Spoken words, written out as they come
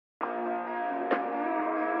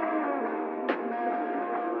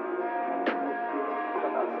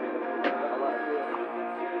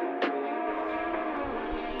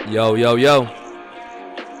Yo, yo, yo.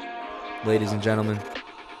 Ladies and gentlemen,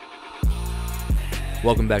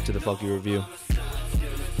 welcome back to the Fuck You Review.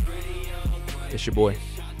 It's your boy.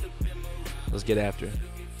 Let's get after it.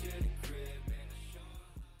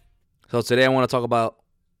 So today I want to talk about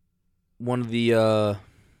a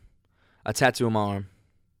tattoo on my arm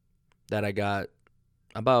that I got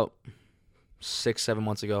about 6-7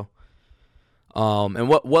 months ago. And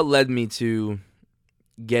what led me to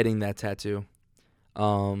getting that tattoo.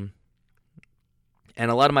 And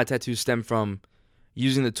a lot of my tattoos stem from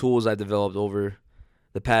using the tools I developed over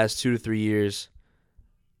the past 2 to 3 years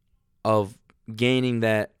of gaining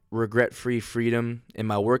that regret-free freedom in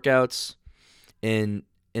my workouts, in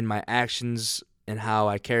my actions, and how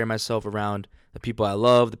I carry myself around the people I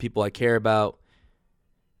love, the people I care about.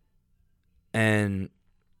 And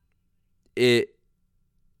it,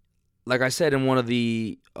 like I said in one of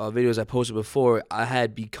the videos I posted before, I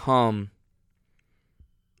had become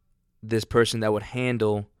this person that would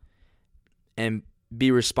handle and be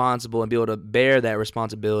responsible and be able to bear that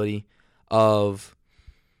responsibility of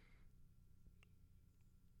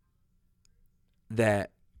that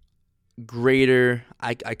greater,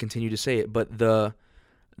 I continue to say it, but the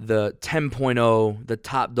 10.0, the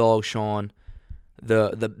top dog Sean,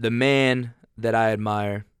 the man that I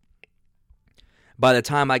admire. By the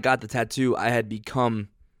time I got the tattoo, I had become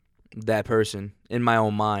that person in my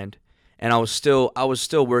own mind. And I was still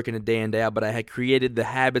working it day in, day out, but I had created the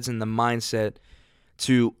habits and the mindset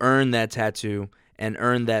to earn that tattoo and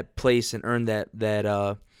earn that place and earn that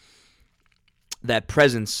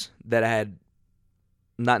presence that I had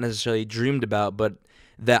not necessarily dreamed about, but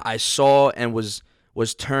that I saw and was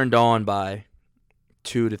turned on by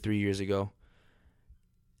 2 to 3 years ago.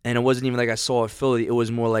 And it wasn't even like I saw it fully. It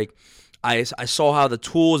was more like I saw how the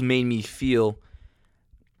tools made me feel,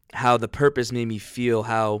 how the purpose made me feel,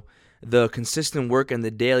 how the consistent work and the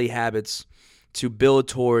daily habits to build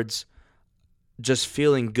towards just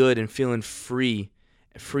feeling good and feeling free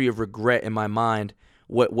of regret in my mind,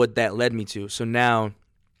 what that led me to. So now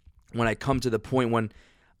when I come to the point when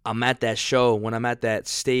I'm at that show, when I'm at that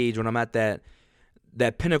stage, when I'm at that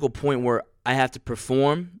pinnacle point where I have to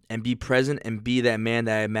perform and be present and be that man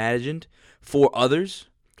that I imagined for others.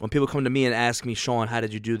 When people come to me and ask me, Sean, how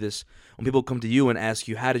did you do this? When people come to you and ask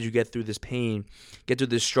you, how did you get through this pain, get through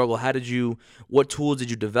this struggle? What tools did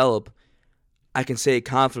you develop? I can say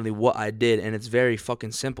confidently what I did, and it's very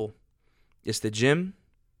fucking simple. It's the gym,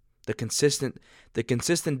 the consistent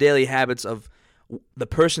daily habits of the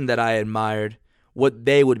person that I admired, what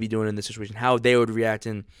they would be doing in this situation, how they would react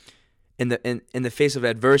in the face of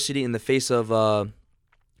adversity, in the face of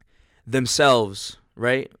themselves,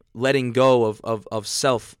 right? Letting go of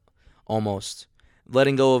self, almost.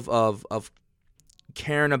 Letting go of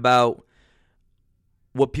caring about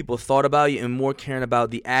what people thought about you and more caring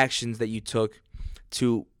about the actions that you took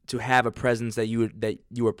to have a presence that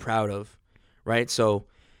you were proud of, right? So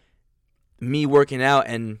me working out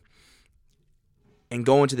and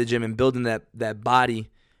going to the gym and building that body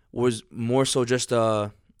was more so just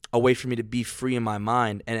a way for me to be free in my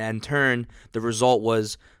mind. And in turn, the result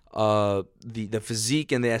was the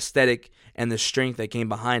physique and the aesthetic and the strength that came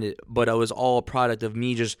behind it. But it was all a product of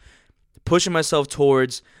me just pushing myself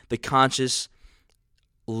towards the conscious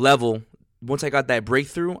level. Once I got that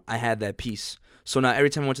breakthrough, I had that peace. So now every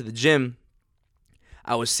time I went to the gym,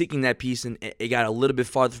 I was seeking that peace, and it got a little bit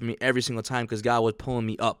farther from me every single time because God was pulling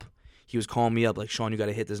me up. He was calling me up like, Sean, you got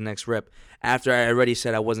to hit this next rep. After I already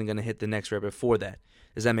said I wasn't going to hit the next rep before that.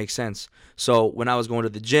 Does that make sense? So when I was going to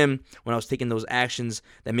the gym, when I was taking those actions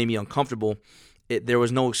that made me uncomfortable, there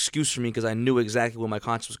was no excuse for me because I knew exactly what my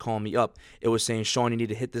conscience was calling me up. It was saying, Sean, you need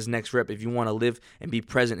to hit this next rep if you want to live and be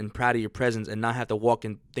present and proud of your presence and not have to walk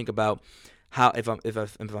and think about how if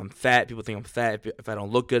I'm fat, people think I'm fat, if I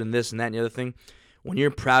don't look good and this and that and the other thing. When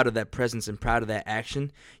you're proud of that presence and proud of that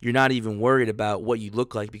action, you're not even worried about what you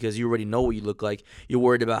look like because you already know what you look like. You're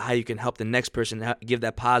worried about how you can help the next person, give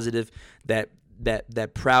that positive, that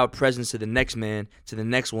proud presence to the next man, to the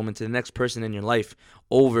next woman, to the next person in your life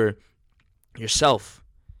over yourself.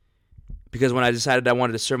 Because when I decided I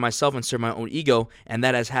wanted to serve myself and serve my own ego, and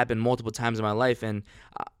that has happened multiple times in my life, and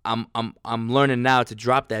I'm learning now to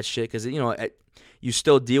drop that shit because you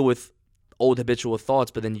still deal with old habitual thoughts,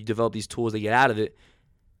 but then you develop these tools to get out of it.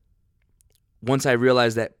 Once I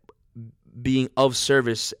realized that being of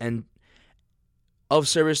service to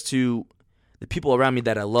the people around me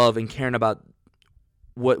that I love and caring about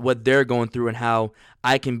what they're going through and how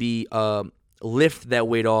I can be lift that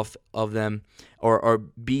weight off of them or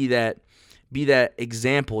be that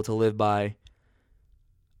example to live by,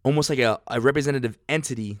 almost like a representative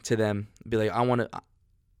entity to them. Be like,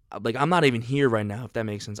 like I'm not even here right now, if that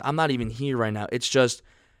makes sense. I'm not even here right now. It's just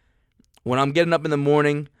when I'm getting up in the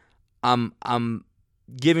morning, I'm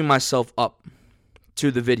giving myself up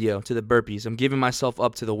to the video, to the burpees. I'm giving myself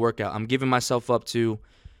up to the workout. I'm giving myself up to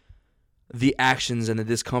the actions and the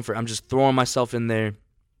discomfort. I'm just throwing myself in there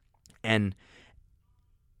and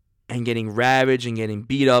getting ravaged and getting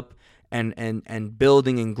beat up and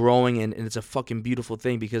building and growing, and it's a fucking beautiful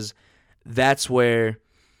thing, because that's where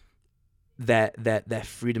that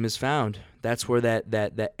freedom is found. That's where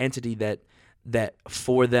that entity, that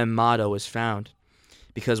for them motto is found.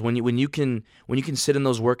 Because when you can sit in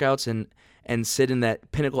those workouts and sit in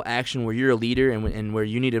that pinnacle action where you're a leader and where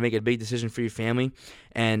you need to make a big decision for your family,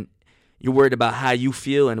 and you're worried about how you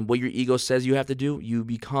feel and what your ego says you have to do, you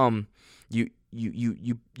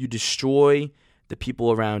destroy the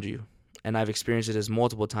people around you. And I've experienced it as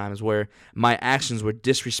multiple times where my actions were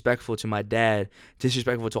disrespectful to my dad,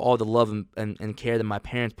 disrespectful to all the love and care that my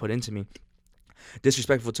parents put into me,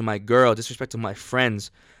 disrespectful to my girl, disrespectful to my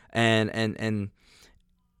friends, and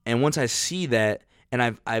once I see that,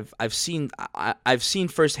 and I've seen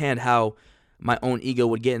firsthand how my own ego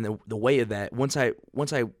would get in the way of that. Once I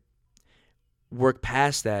work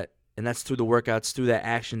past that, and that's through the workouts, through that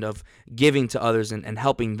action of giving to others and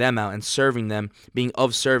helping them out and serving them, being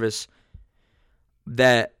of service,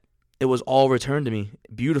 that it was all returned to me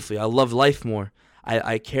beautifully. I loved life more.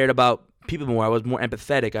 I cared about people more. I was more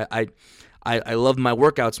empathetic. I loved my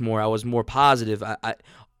workouts more. I was more positive.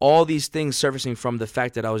 All these things surfacing from the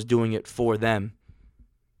fact that I was doing it for them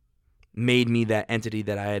made me that entity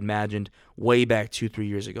that I had imagined way back 2-3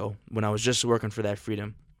 years ago when I was just working for that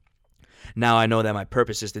freedom. Now I know that my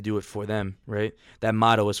purpose is to do it for them, right? That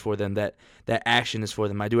motto is for them. That action is for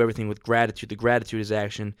them. I do everything with gratitude. The gratitude is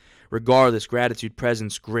action. Regardless, gratitude,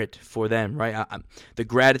 presence, grit for them, right? The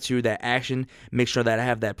gratitude, that action, make sure that I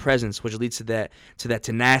have that presence, which leads to that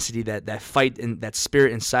tenacity, that fight, and that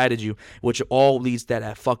spirit inside of you, which all leads to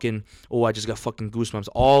that fucking, oh, I just got fucking goosebumps.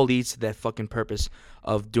 All leads to that fucking purpose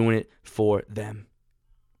of doing it for them,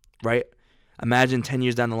 right? Imagine 10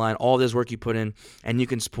 years down the line, all this work you put in, and you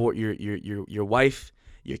can support your wife,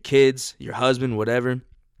 your kids, your husband, whatever.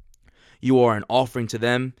 You are an offering to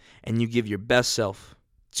them, and you give your best self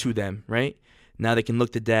to them, right? Now they can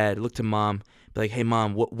look to dad, look to mom, be like, hey,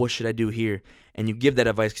 mom, what should I do here? And you give that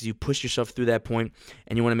advice because you push yourself through that point,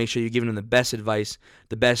 and you want to make sure you're giving them the best advice,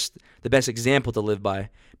 the best example to live by.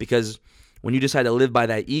 Because when you decide to live by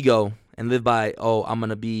that ego and live by, oh, I'm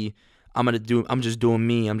just doing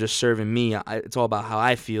me, I'm just serving me, it's all about how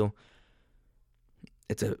I feel,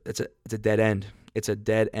 it's a dead end. It's a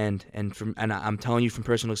dead end. And I'm telling you from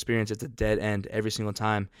personal experience, it's a dead end every single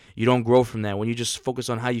time. You don't grow from that. When you just focus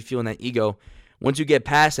on how you feel in that ego, once you get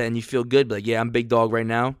past that and you feel good, like, yeah, I'm big dog right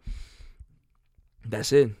now,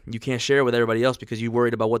 that's it. You can't share it with everybody else because you're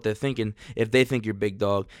worried about what they're thinking. If they think you're big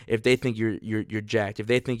dog, if they think you're jacked, if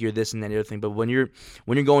they think you're this and that other thing. But when you're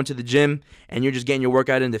going to the gym and you're just getting your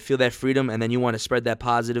workout in to feel that freedom, and then you want to spread that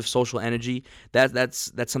positive social energy,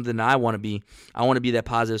 that's something that I want to be. I want to be that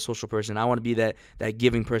positive social person. I want to be that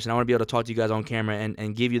giving person. I want to be able to talk to you guys on camera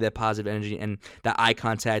and give you that positive energy and that eye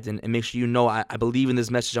contact and make sure you know I believe in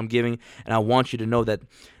this message I'm giving, and I want you to know that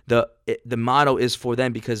the motto is for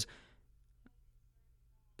them, because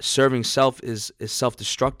serving self is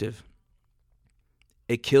self-destructive.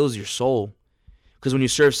 It kills your soul. Because when you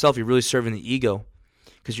serve self, you're really serving the ego.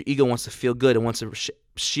 Because your ego wants to feel good. It wants to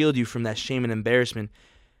shield you from that shame and embarrassment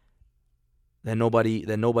that nobody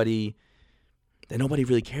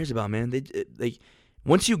really cares about, man. They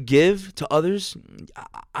once you give to others,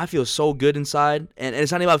 I feel so good inside. And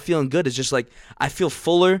it's not even about feeling good. It's just like I feel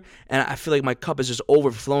fuller, and I feel like my cup is just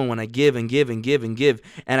overflowing when I give and give and give and give.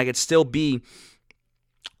 And I could still be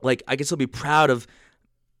proud of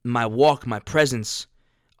my walk, my presence,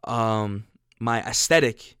 my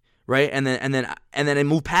aesthetic, right? And then I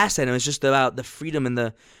move past that, and it's just about the freedom and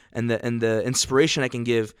the inspiration I can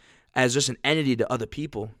give as just an entity to other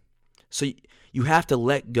people. So you have to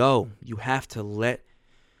let go. You have to let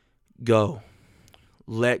go.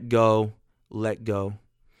 Let go. Let go.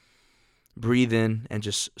 Breathe in and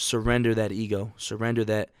just surrender that ego. Surrender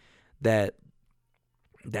that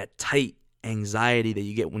tight anxiety that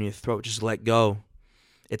you get when your throat. Just let go.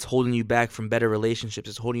 It's holding you back from better relationships.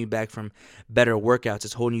 It's holding you back from better workouts.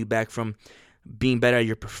 It's holding you back from being better at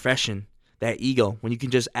your profession. That ego, when you can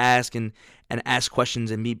just ask and ask questions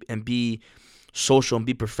and be social and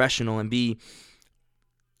be professional and be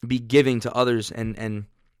giving to others and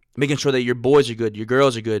making sure that your boys are good, your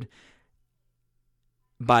girls are good,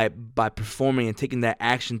 by performing and taking that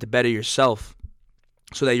action to better yourself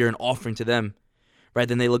so that you're an offering to them. right?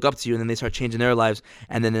 Then they look up to you, and then they start changing their lives,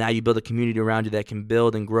 and then now you build a community around you that can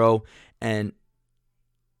build and grow, and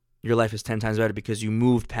your life is 10 times better because you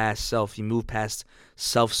moved past self. You moved past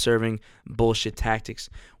self-serving bullshit tactics.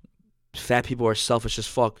 Fat people are selfish as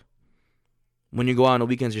fuck. When you go out on the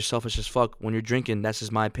weekends, you're selfish as fuck. When you're drinking, that's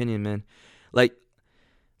just my opinion, man. Like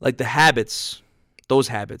the habits, those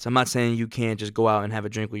habits. I'm not saying you can't just go out and have a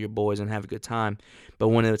drink with your boys and have a good time, but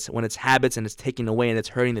when it's habits and it's taken away and it's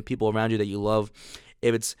hurting the people around you that you love,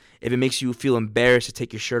 if it makes you feel embarrassed to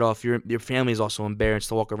take your shirt off, your family is also embarrassed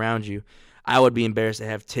to walk around you. I would be embarrassed to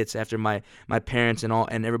have tits after my parents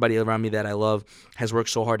and everybody around me that I love has worked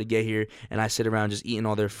so hard to get here, and I sit around just eating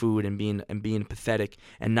all their food and being pathetic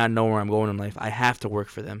and not knowing where I'm going in life. I have to work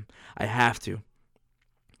for them. I have to.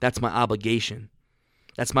 That's my obligation.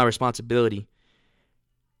 That's my responsibility.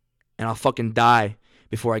 And I'll fucking die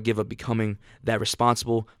before I give up becoming that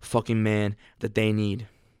responsible fucking man that they need.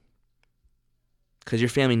 Because your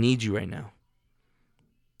family needs you right now.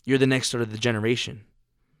 You're the next sort of the generation.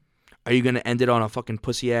 Are you going to end it on a fucking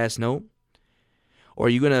pussy-ass note? Or are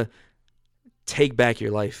you going to take back your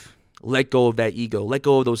life? Let go of that ego. Let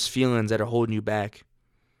go of those feelings that are holding you back.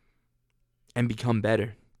 And become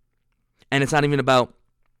better. And it's not even about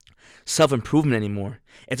self-improvement anymore.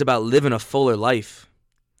 It's about living a fuller life.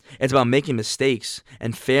 It's about making mistakes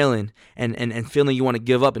and failing and feeling you want to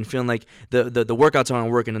give up and feeling like the workouts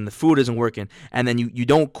aren't working and the food isn't working, and then you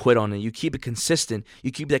don't quit on it. You keep it consistent.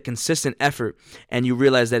 You keep that consistent effort, and you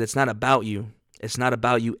realize that it's not about you. It's not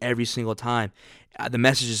about you every single time. The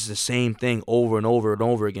message is the same thing over and over and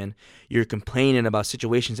over again. You're complaining about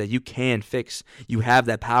situations that you can fix. You have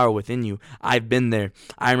that power within you. I've been there.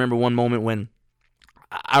 I remember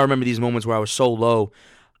these moments where I was so low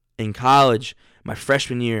in college. My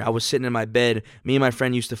freshman year, I was sitting in my bed. Me and my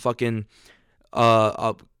friend used to fucking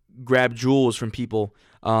grab jewels from people.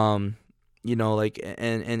 And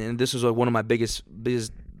this was like one of my biggest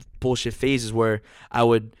bullshit phases where I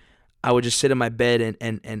would just sit in my bed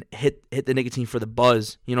and hit the nicotine for the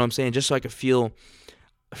buzz. You know what I'm saying? Just so I could feel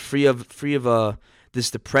free of this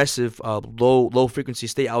depressive low frequency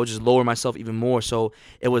state. I would just lower myself even more. So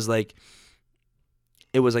it was like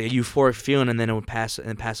a euphoric feeling, and then it would pass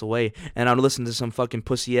away. And I would listen to some fucking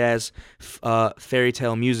pussy-ass fairy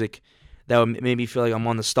tale music that would make me feel like I'm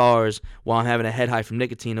on the stars while I'm having a head high from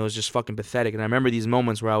nicotine. It was just fucking pathetic. And I remember these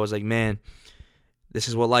moments where I was like, man, this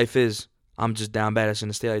is what life is. I'm just down bad. It's in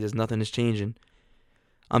a state like this. Nothing is changing.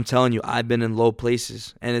 I'm telling you, I've been in low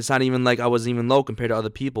places. And it's not even like I was even low compared to other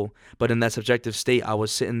people. But in that subjective state, I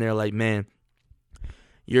was sitting there like, man,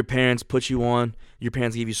 your parents put you on. Your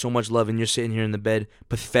parents gave you so much love, and you're sitting here in the bed,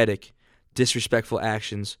 pathetic, disrespectful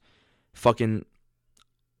actions, fucking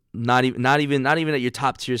not even at your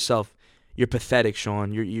top to yourself. You're pathetic,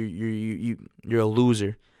 Sean. You're a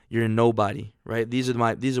loser. You're a nobody, right? These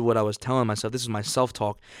are what I was telling myself. This is my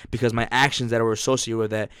self-talk, because my actions that were associated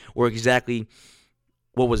with that were exactly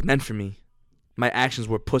what was meant for me. My actions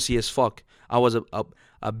were pussy as fuck. I was a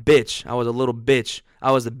bitch. I was a little bitch.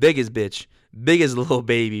 I was the biggest bitch. Biggest little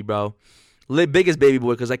baby, bro. Biggest baby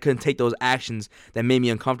boy, because I couldn't take those actions that made me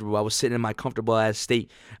uncomfortable. I was sitting in my comfortable ass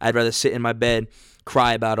state. I'd rather sit in my bed,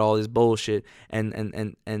 cry about all this bullshit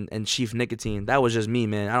and chief nicotine. That was just me,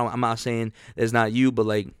 man. I'm not saying it's not you, but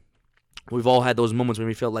like, we've all had those moments when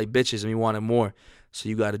we felt like bitches and we wanted more. So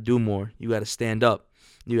you got to do more. You got to stand up.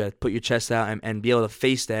 You got to put your chest out and be able to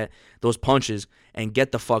face those punches and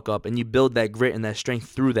get the fuck up. And you build that grit and that strength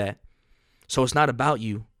through that. So it's not about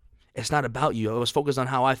you. It's not about you. I was focused on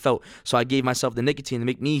how I felt. So I gave myself the nicotine to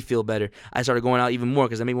make me feel better. I started going out even more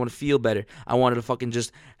because I made me want to feel better. I wanted to fucking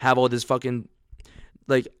just have all this fucking,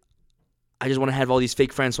 like, I just want to have all these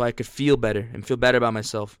fake friends so I could feel better and feel better about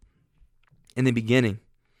myself in the beginning.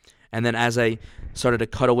 And then as I started to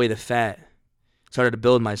cut away the fat, started to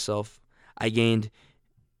build myself, I gained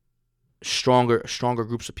stronger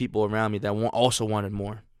groups of people around me that also wanted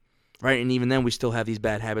more, right? And even then, we still have these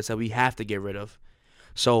bad habits that we have to get rid of.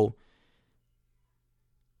 So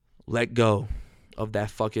let go of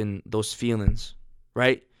those feelings,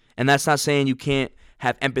 right? And that's not saying you can't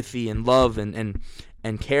have empathy and love and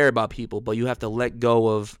care about people, but you have to let go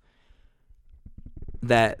of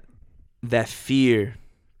that fear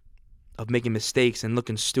of making mistakes and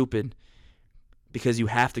looking stupid, because you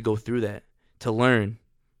have to go through that to learn.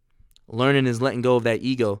 Learning is letting go of that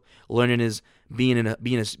ego. Learning is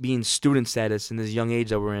being student status in this young age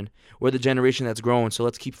that we're in. We're the generation that's growing, so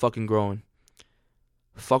let's keep fucking growing.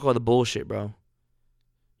 Fuck all the bullshit, bro.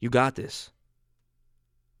 You got this.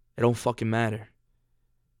 It don't fucking matter.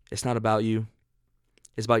 It's not about you.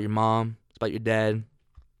 It's about your mom. It's about your dad.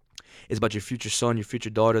 It's about your future son, your future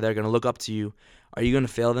daughter. They're going to look up to you. Are you going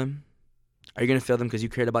to fail them? Are you going to fail them because you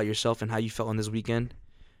cared about yourself and how you felt on this weekend?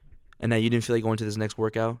 And that you didn't feel like going to this next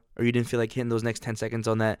workout? Or you didn't feel like hitting those next 10 seconds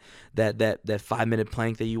on that 5-minute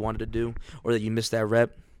plank that you wanted to do? Or that you missed that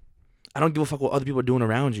rep? I don't give a fuck what other people are doing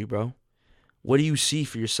around you, bro. What do you see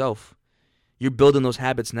for yourself? You're building those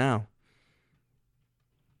habits now.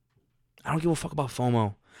 I don't give a fuck about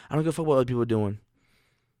FOMO. I don't give a fuck what other people are doing.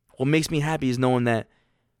 What makes me happy is knowing that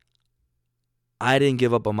I didn't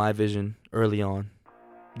give up on my vision early on.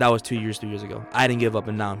 That was 3 years ago. I didn't give up,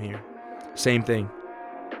 and now I'm here. Same thing.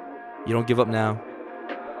 You don't give up now,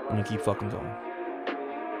 and you keep fucking going.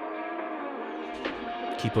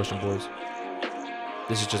 Keep pushing, boys.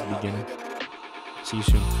 This is just the beginning. See you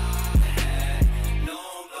soon.